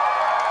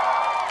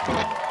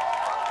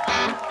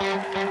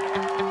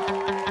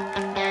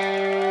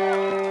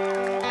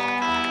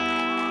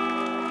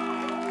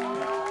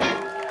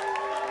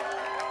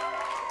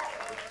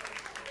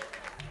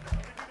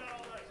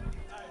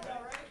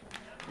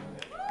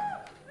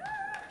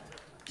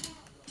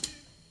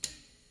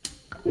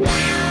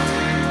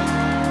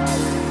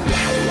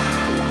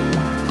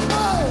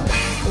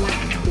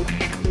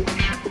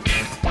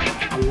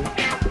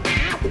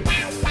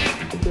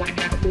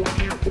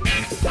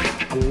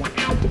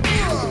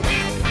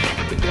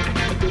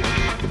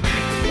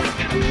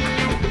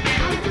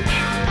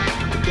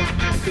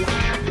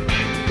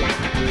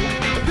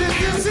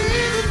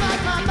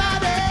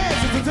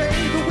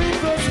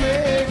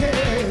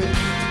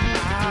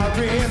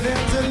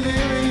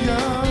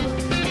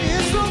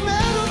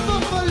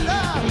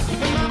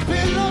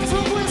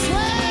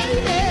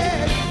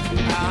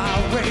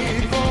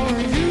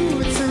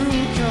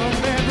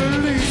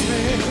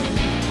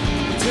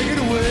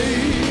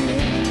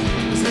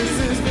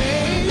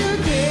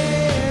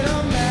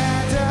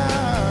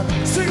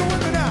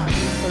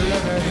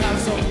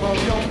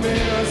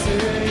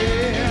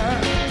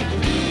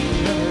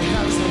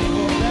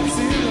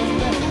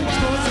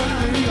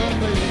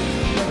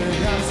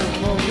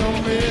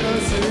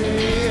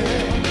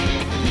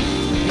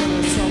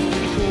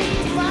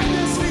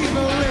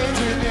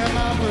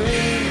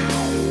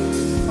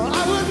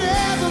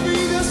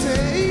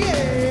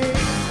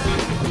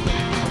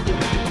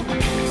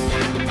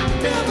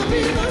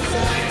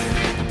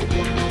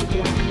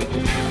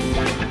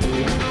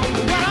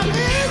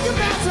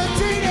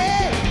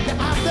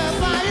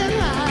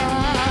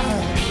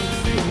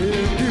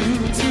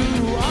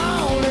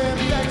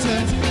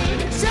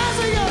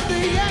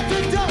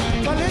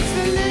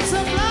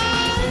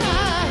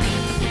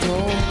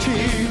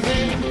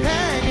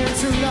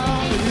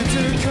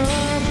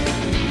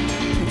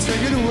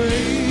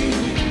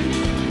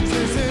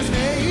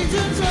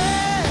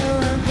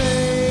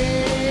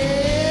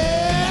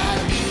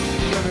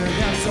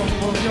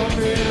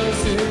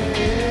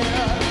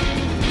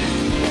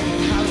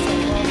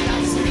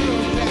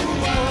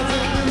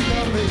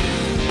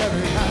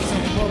 Every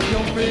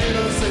me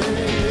to say.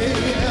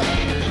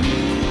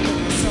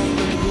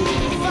 Something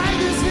good. Fight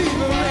this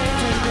fever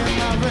raging in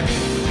my brain.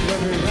 Let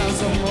me have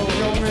some more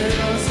your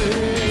medicine.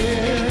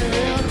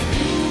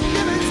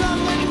 Give me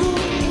something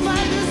good.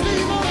 Fight this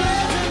fever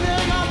raging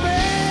in my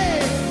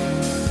brain.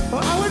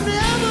 Or I would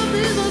never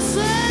be the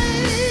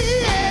same.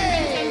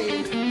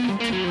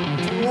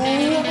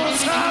 One more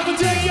time,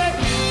 take it.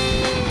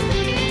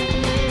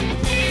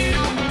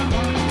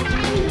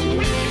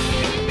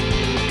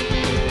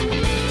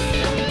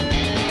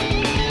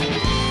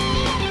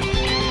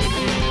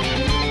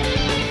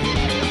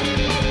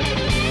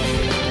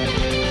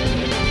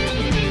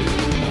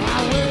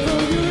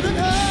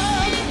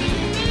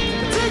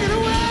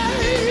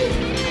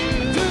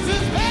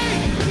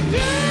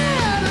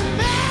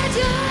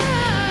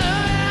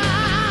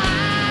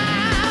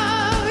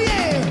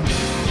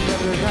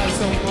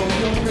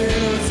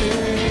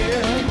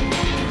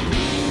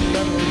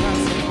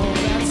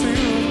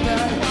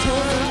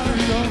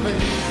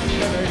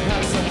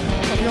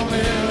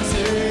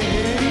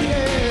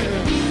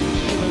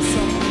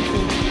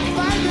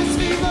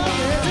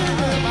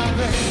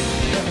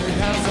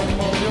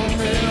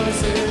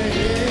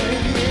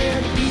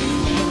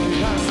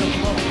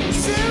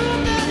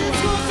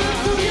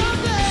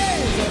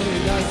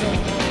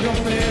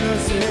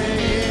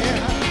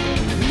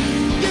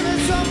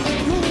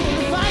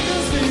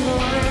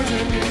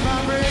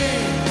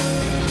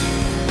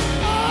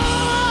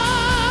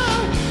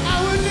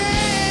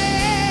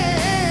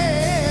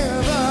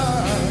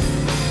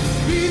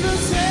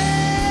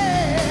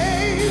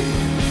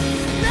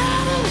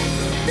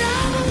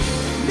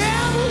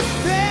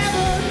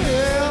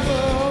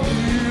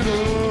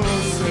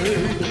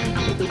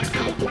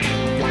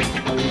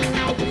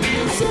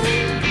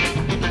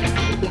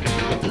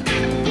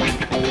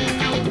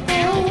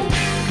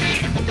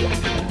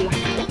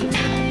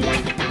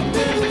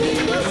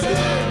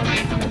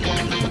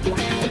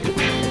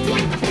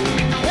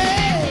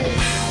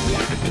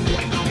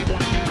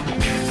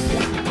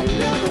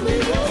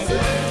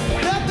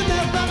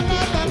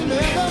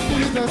 Never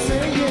be the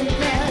same.